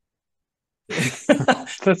okay?"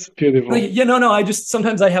 That's beautiful. Like, no.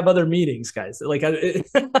 Sometimes I have other meetings, guys. Like,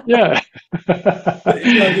 yeah.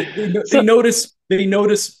 They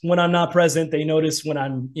notice when I'm not present. They notice when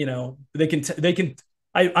I'm,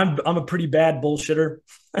 I'm a pretty bad bullshitter.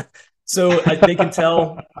 So they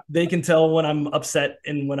can tell when I'm upset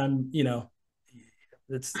and when I'm,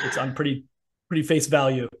 I'm pretty face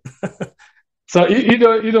value. So you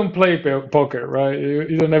don't play poker, right?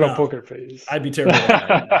 You don't have a poker face. I'd be terrible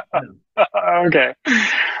at that.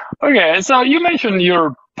 Okay. So you mentioned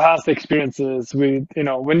your past experiences with,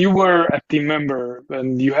 when you were a team member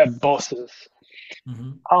and you had bosses.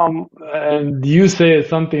 Mm-hmm. And you said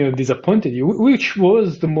something that disappointed you. Which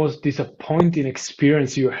was the most disappointing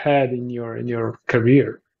experience you had in your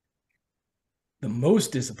career? The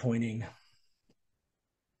most disappointing.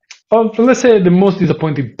 Let's say the most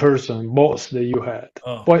disappointing boss that you had.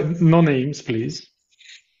 Oh. No names, please.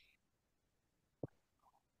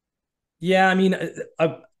 Yeah, I mean,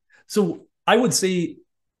 so I would say,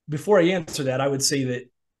 before I answer that, I would say that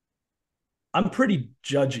I'm pretty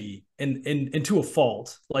judgy and to a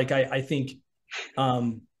fault. Like I think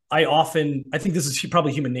I think this is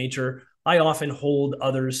probably human nature. I often hold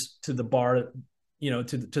others to the bar,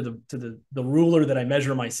 to the ruler that I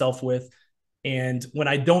measure myself with. And when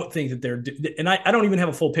I don't think that they're, and I don't even have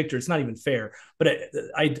a full picture, it's not even fair. But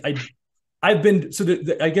I've been,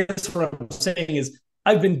 I guess what I'm saying is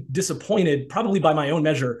I've been disappointed, probably by my own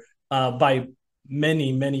measure, by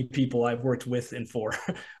many people I've worked with and for.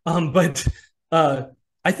 But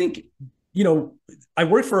I think, I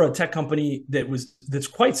worked for a tech company that's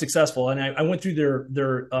quite successful, and I went through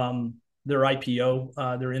their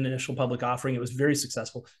IPO, their initial public offering. It was very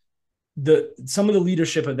successful. Some of the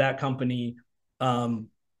leadership of that company,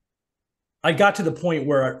 I got to the point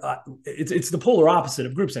where it's the polar opposite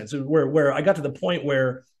of GroupSense, where I got to the point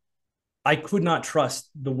where I could not trust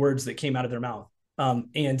the words that came out of their mouth.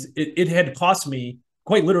 And it had cost me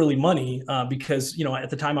quite literally money, because, at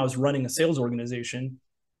the time I was running a sales organization.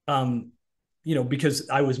 because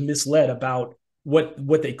I was misled about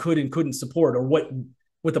what they could and couldn't support, or what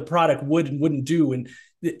the product would and wouldn't do, and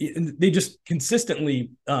they just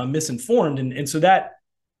consistently misinformed, and so that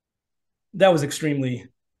was extremely,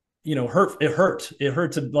 hurt. It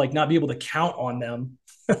hurt to like not be able to count on them.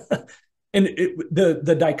 And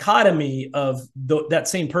the dichotomy of that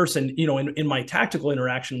same person, in my tactical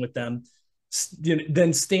interaction with them,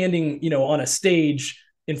 then standing, on a stage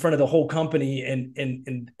in front of the whole company,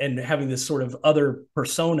 and having this sort of other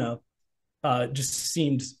persona, just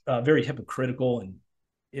seemed very hypocritical, and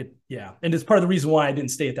and it's part of the reason why I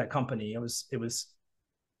didn't stay at that company. It was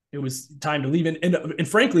time to leave, and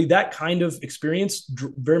frankly, that kind of experience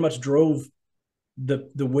very much drove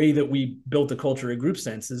the way that we built the culture at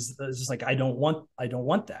GroupSense. Is just like, I don't want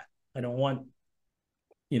that. I don't want,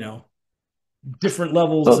 different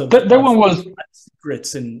levels So of that one was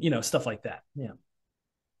secrets and stuff like that. Yeah.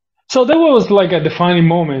 so that was like a defining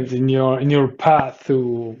moment in your path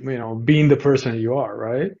to being the person you are,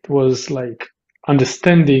 right? It was like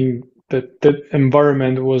understanding that the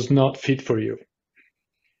environment was not fit for you.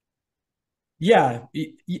 Yeah,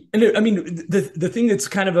 and I mean, the thing that's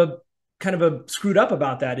kind of a screwed up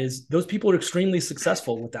about that is those people are extremely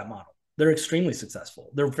successful with that model. They're extremely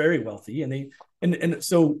successful. They're very wealthy, and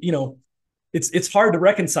so it's hard to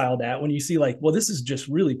reconcile that when you see like, well, this is just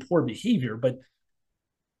really poor behavior, but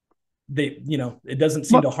it doesn't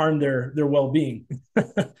seem But to harm their well-being.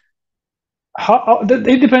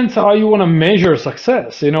 it depends how you want to measure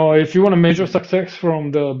success. If you want to measure success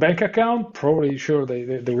from the bank account, probably sure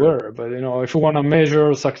they were. But if you want to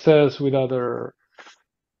measure success with other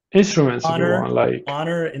instruments, if you want, like,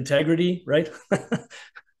 Honor, integrity, right?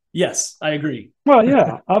 Yes, I agree. well,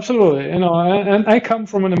 yeah, absolutely. And I come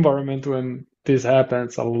from an environment when this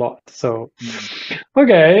happens a lot. So,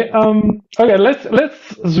 okay, let's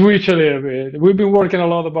switch a little bit. We've been working a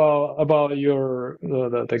lot about your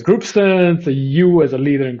the group sense, you as a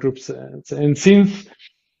leader in group sense, and since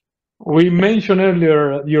we mentioned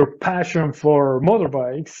earlier your passion for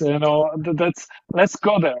motorbikes, let's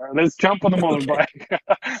go there. Let's jump on the Okay.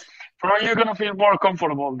 motorbike. Probably you're gonna feel more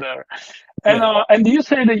comfortable there. And Yeah. and you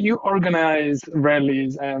say that you organize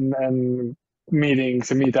rallies and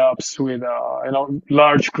meetings and meetups with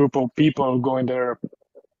large group of people going there.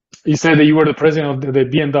 You said that you were the president of the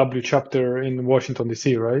BMW chapter in Washington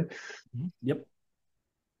D.C., right? Yep.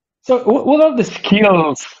 So what are the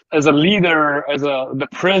skills as a leader, as the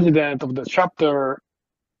president of the chapter?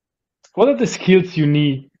 What are the skills you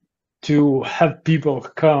need to have people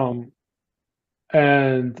come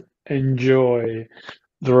and enjoy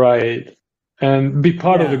the ride and be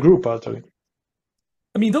part of the Yeah. group, actually?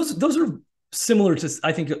 I mean, those are similar to,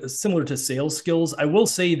 I think, similar to sales skills. I will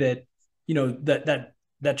say that,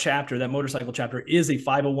 that chapter, that motorcycle chapter, is a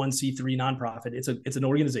 501c3 nonprofit. It's an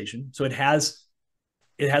organization. So it has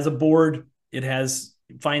a board, it has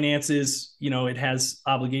finances, it has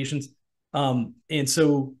obligations. And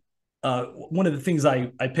so one of the things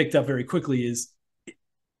I picked up very quickly is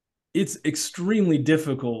it's extremely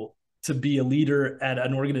difficult to be a leader at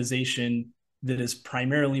an organization that is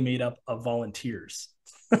primarily made up of volunteers.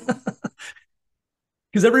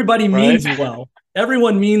 Because everybody Right? means well.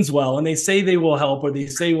 Everyone means well, and they say they will help, or they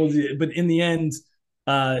say will do, but in the end,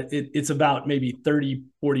 it's about maybe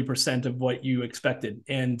 30-40% of what you expected.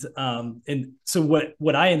 And so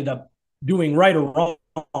what I ended up doing, right or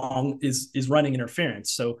wrong, is running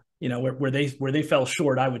interference. So where they fell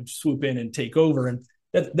short, I would swoop in and take over. And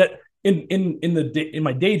that in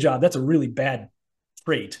my day job, that's a really bad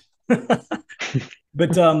trait.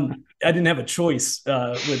 But I didn't have a choice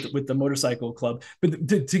with the motorcycle club. But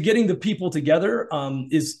to getting the people together,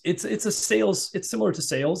 it's a sales. It's similar to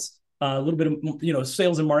sales, a little bit of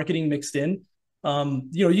sales and marketing mixed in.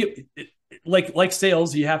 Like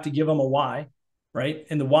sales, you have to give them a why, right?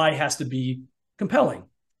 And the why has to be compelling.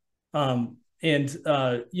 And there's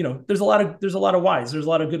a lot of whys. There's a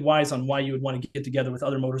lot of good whys on why you would want to get together with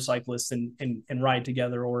other motorcyclists and ride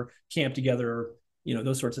together or camp together, or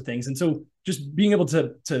those sorts of things. And so just being able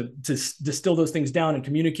to distill those things down and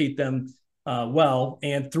communicate them well,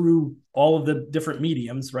 and through all of the different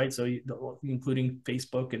mediums, right? So including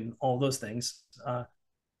Facebook and all those things, a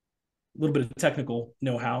little bit of technical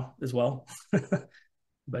know-how as well.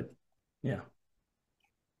 But yeah.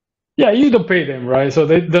 Yeah, you don't pay them, right? So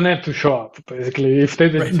they don't have to show up, basically. If they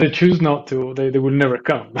Right. they choose not to, they will never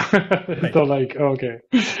come. Right. So like, okay.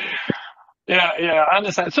 Yeah, I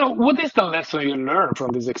understand. So what is the lesson you learned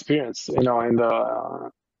from this experience, in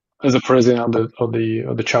the as a president of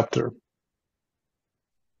the chapter?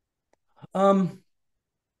 Um,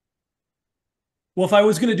 Well, if I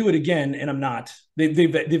was going to do it again, and I'm not,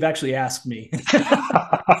 they've actually asked me.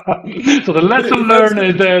 So the lesson learned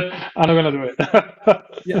is that I'm not going to do it.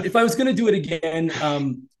 Yeah, if I was going to do it again,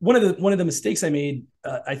 one of the mistakes I made,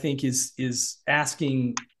 I think, is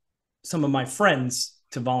asking some of my friends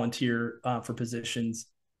to volunteer for positions,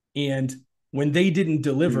 and when they didn't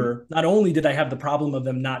deliver, not only did I have the problem of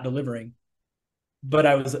them not delivering, but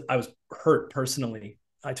I was hurt personally.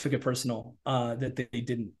 I took it personal that they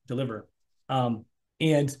didn't deliver.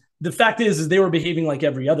 And the fact is they were behaving like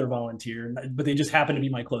every other volunteer, but they just happened to be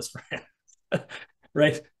my close friend,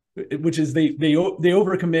 right? Which is they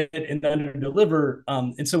overcommit and under deliver.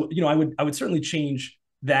 And so I would certainly change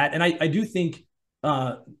that. And I do think,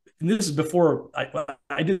 and this is before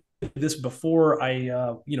I did this before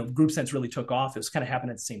GroupSense really took off. It was kind of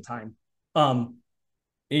happening at the same time.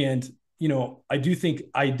 And I do think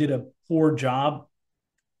I did a poor job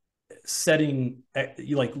setting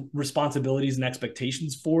like responsibilities and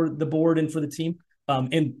expectations for the board and for the team.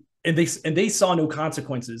 And they saw no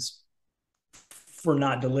consequences for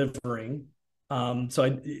not delivering.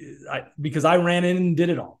 So because I ran in and did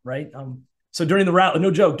it all, right? So during the rally,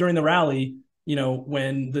 no joke, during the rally,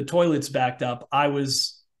 when the toilets backed up, I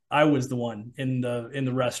was the one in the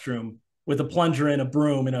restroom with a plunger and a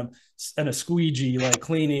broom and a squeegee, like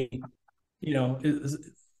cleaning,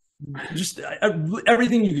 just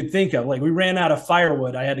everything you could think of. Like, we ran out of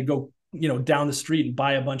firewood. I had to go, down the street and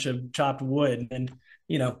buy a bunch of chopped wood and,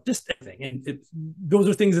 just everything. And those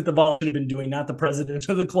are things that the volunteer have been doing, not the president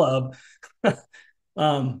of the club.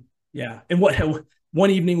 Yeah. And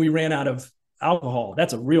one evening we ran out of alcohol.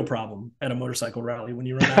 That's a real problem at a motorcycle rally when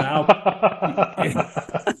you run out of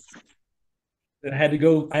alcohol. I had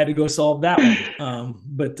to go solve that one.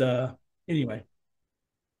 But anyway.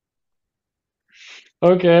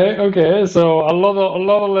 Okay. So a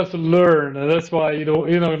lot of lessons learned, and that's why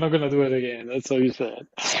you're not gonna do it again. That's what you said.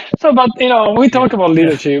 So, but we talk about Yeah.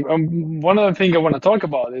 leadership. One of the things I want to talk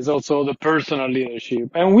about is also the personal leadership,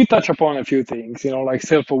 and we touch upon a few things, like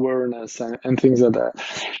self-awareness and things like that.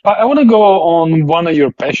 But I want to go on one of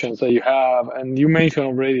your passions that you have, and you mentioned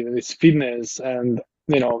already that it's fitness and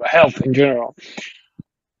health in general.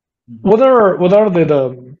 What are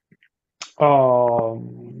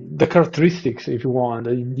the characteristics, if you want,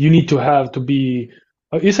 that you need to have to be.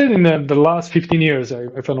 You said in the last 15 years,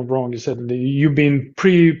 if I'm not wrong, you said that you've been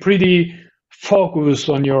pretty focused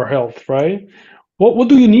on your health, right? What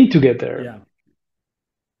do you need to get there? Yeah.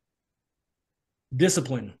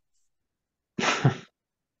 Discipline.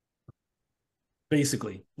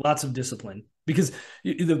 Basically, lots of discipline, because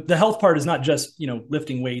the health part is not just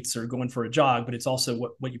lifting weights or going for a jog, but it's also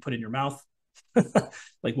what you put in your mouth,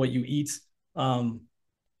 like what you eat, and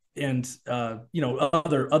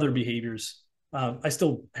other behaviors. I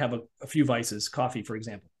still have a few vices, coffee, for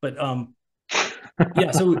example, but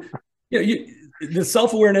yeah. So the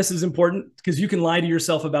self-awareness is important, because you can lie to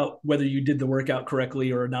yourself about whether you did the workout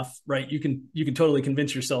correctly or enough, right? You can totally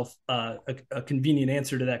convince yourself a convenient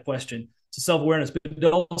answer to that question. So self-awareness,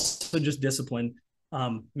 but also just discipline,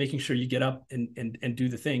 making sure you get up and do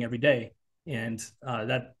the thing every day. And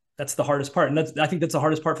that's the hardest part. And I think that's the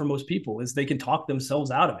hardest part for most people, is they can talk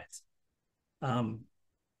themselves out of it.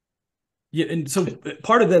 Yeah. And so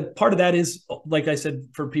part of that is, like I said,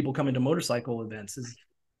 for people coming to motorcycle events, is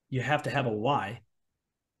you have to have a why,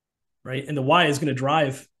 right? And the why is going to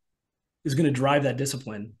drive that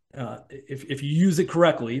discipline. If you use it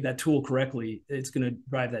correctly, that tool correctly, it's going to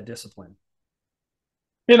drive that discipline.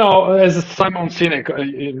 As Simon Sinek,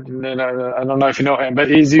 I don't know if you know him, but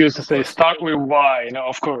he's used to say, "Start with why."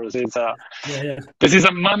 Of course, it's this is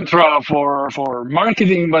a mantra for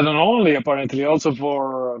marketing, but not only, apparently, also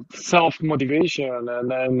for self-motivation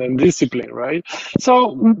and discipline, right?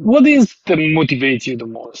 So, what is that motivates you the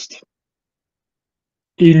most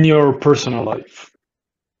in your personal life?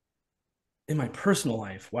 In my personal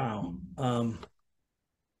life, wow.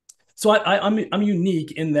 So I'm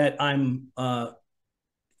unique in that I'm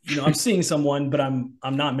seeing someone, but I'm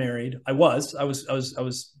not married. I was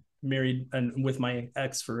married and with my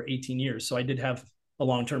ex for 18 years. So I did have a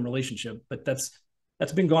long-term relationship, but that's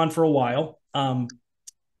been gone for a while.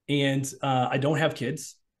 And I don't have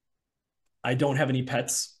kids. I don't have any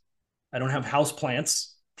pets. I don't have house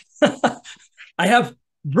plants. I have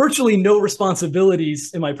virtually no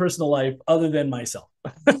responsibilities in my personal life other than myself.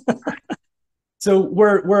 So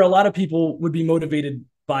where a lot of people would be motivated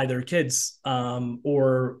by their kids,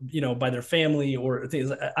 or by their family or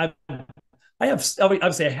things.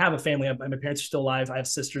 Obviously I have a family. My parents are still alive. I have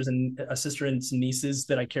a sister and some nieces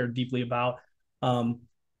that I care deeply about.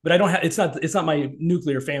 But I don't have. It's not my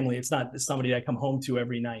nuclear family. It's not somebody I come home to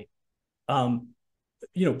every night.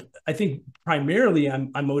 I think primarily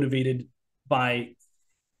I'm motivated by,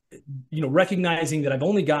 recognizing that I've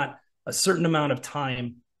only got a certain amount of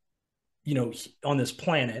time, on this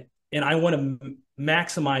planet, and I want to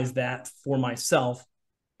maximize that for myself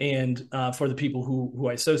and for the people who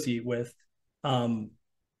I associate with. And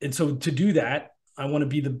so to do that, I want to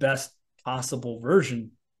be the best possible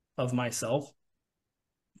version of myself.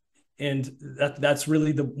 And that's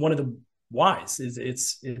really one of the whys. Is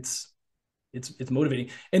it's motivating.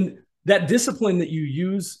 And that discipline that you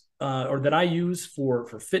use, or that I use for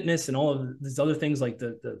fitness and all of these other things, like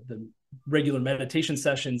the regular meditation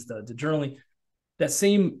sessions, the journaling, that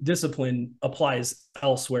same discipline applies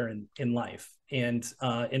elsewhere in life and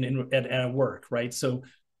at work, right? So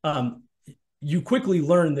you quickly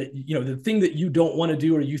learn that, the thing that you don't want to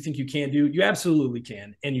do or you think you can't do, you absolutely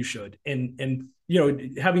can and you should. And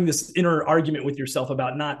having this inner argument with yourself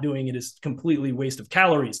about not doing it is completely waste of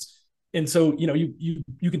calories. And so, you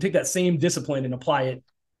can take that same discipline and apply it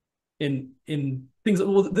in things.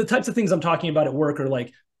 Well, the types of things I'm talking about at work are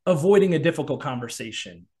like avoiding a difficult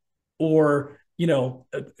conversation, or,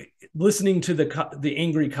 listening to the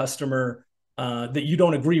angry customer that you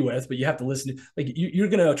don't agree with, but you have to listen to. Like, you're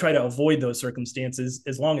going to try to avoid those circumstances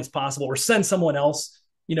as long as possible, or send someone else,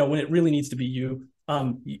 when it really needs to be you.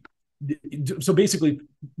 So basically,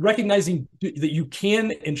 recognizing that you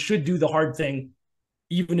can and should do the hard thing,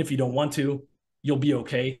 even if you don't want to, you'll be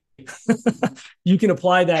okay. You can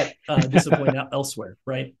apply that discipline elsewhere,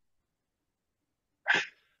 right?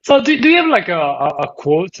 So do you have like a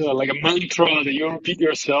quote, like a mantra that you repeat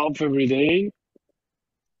yourself every day?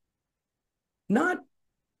 Not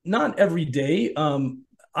every day. I'm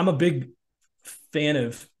a big fan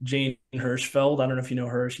of Jane Hirschfeld. I don't know if you know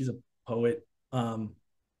her. She's a poet.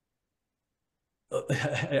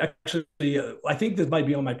 Actually, I think this might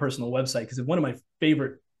be on my personal website, because one of my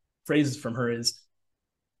favorite phrases from her is,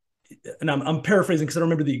 and I'm paraphrasing because I don't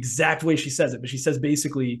remember the exact way she says it, but she says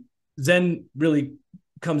basically, Zen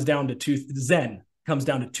comes down to two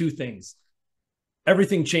things.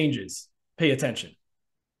 Everything changes. Pay attention.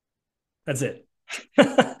 That's it.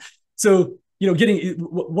 So, getting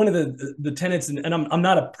one of the tenets, and I'm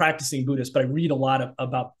not a practicing Buddhist, but I read a lot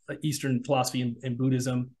about Eastern philosophy and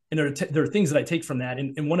Buddhism, and there are things that I take from that.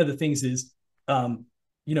 And one of the things is,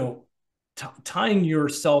 tying your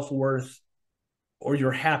self-worth or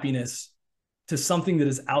your happiness to something that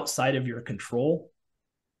is outside of your control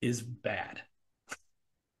is bad.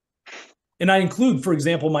 And I include, for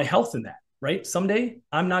example, my health in that, right? Someday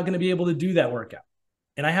I'm not going to be able to do that workout,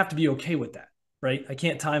 and I have to be okay with that, right? I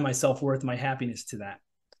can't tie my self-worth, my happiness to that.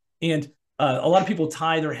 And a lot of people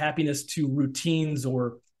tie their happiness to routines,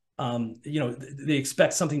 or, they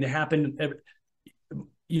expect something to happen.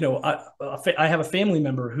 I have a family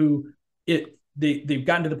member who they've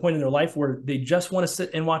gotten to the point in their life where they just want to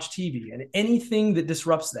sit and watch TV, and anything that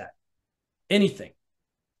disrupts that, anything,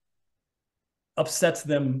 upsets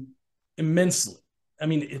them immensely. I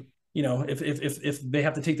mean, if they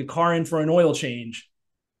have to take the car in for an oil change,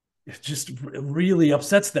 it just really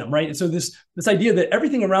upsets them, right? And so this idea that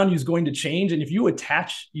everything around you is going to change, and if you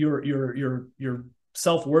attach your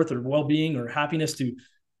self-worth or well-being or happiness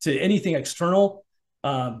to anything external,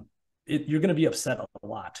 you're going to be upset a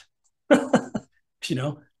lot.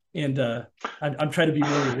 And I'm trying to be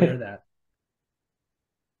really aware of that.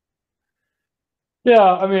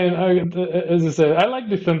 Yeah, I mean, as I said, I like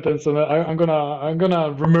this sentence, and I'm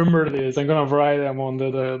gonna remember this. I'm gonna write them on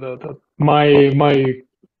my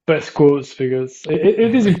best quotes, because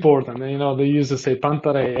it is important. They used to say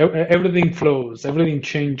 "Pantare," everything flows, everything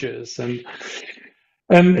changes, and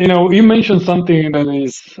you mentioned something that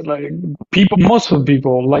is like, most of the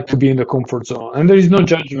people like to be in the comfort zone, and there is no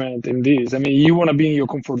judgment in this. I mean, you want to be in your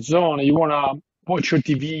comfort zone, and you want to watch your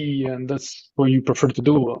TV, and that's what you prefer to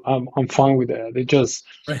do. I'm fine with that. It just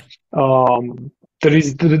Right.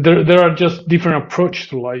 There are just different approach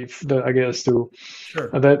to life, that I guess, to Sure.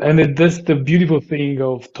 that's the beautiful thing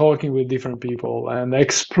of talking with different people and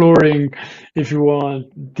exploring, if you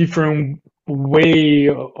want, different way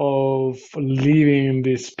of living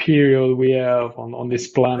this period we have on this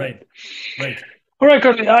planet. Right. All right,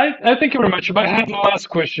 Kurtis, I thank you very much. But I have the last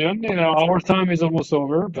question. Our time is almost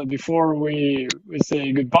over, but before we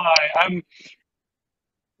say goodbye,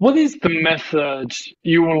 what is the message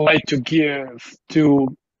you would like to give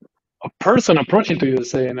to a person approaching to you,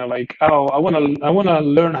 saying, like, oh, I wanna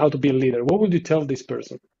learn how to be a leader? What would you tell this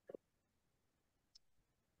person?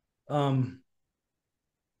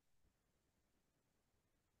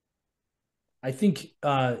 I think,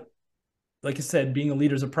 like I said, being a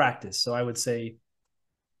leader is a practice. So I would say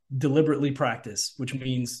deliberately practice, which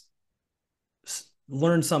means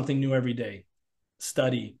learn something new every day.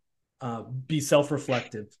 study, be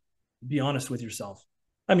self-reflective, be honest with yourself.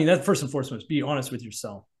 I mean, that first and foremost, be honest with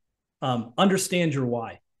yourself. Understand your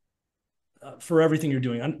why for everything you're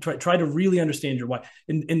doing. Try to really understand your why.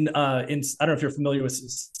 I don't know if you're familiar with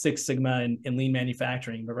Six Sigma and lean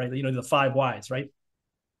manufacturing, but right, you know, the 5 whys, right?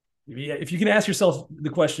 If you can ask yourself the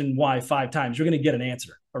question why 5 times, you're going to get an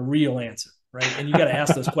answer, a real answer, right? And you got to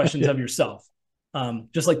ask those questions of yourself.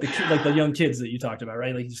 Just like the young kids that you talked about,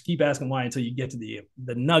 right? Like, just keep asking why until you get to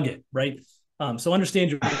the nugget, right? So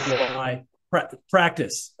understand your why.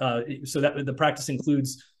 Practice. So that the practice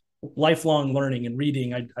includes lifelong learning and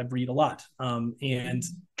reading. I read a lot, and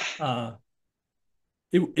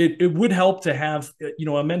it would help to have, you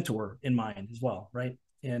know, a mentor in mind as well, right?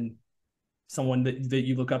 And someone that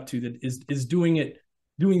you look up to that is doing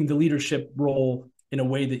the leadership role in a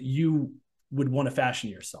way that you would want to fashion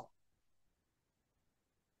yourself.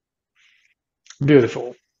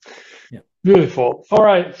 Beautiful. Yeah. Beautiful. All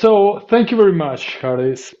right. So thank you very much,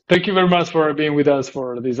 Kurtis. Thank you very much for being with us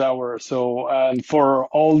for this hour or so, and for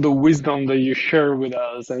all the wisdom that you share with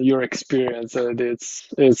us and your experience.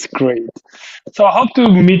 It's great. So I hope to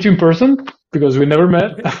meet you in person, because we never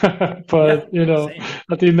met. Okay. But Yeah, you know, same.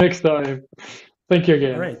 until next time. Thank you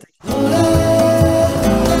again. All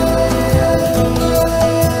right.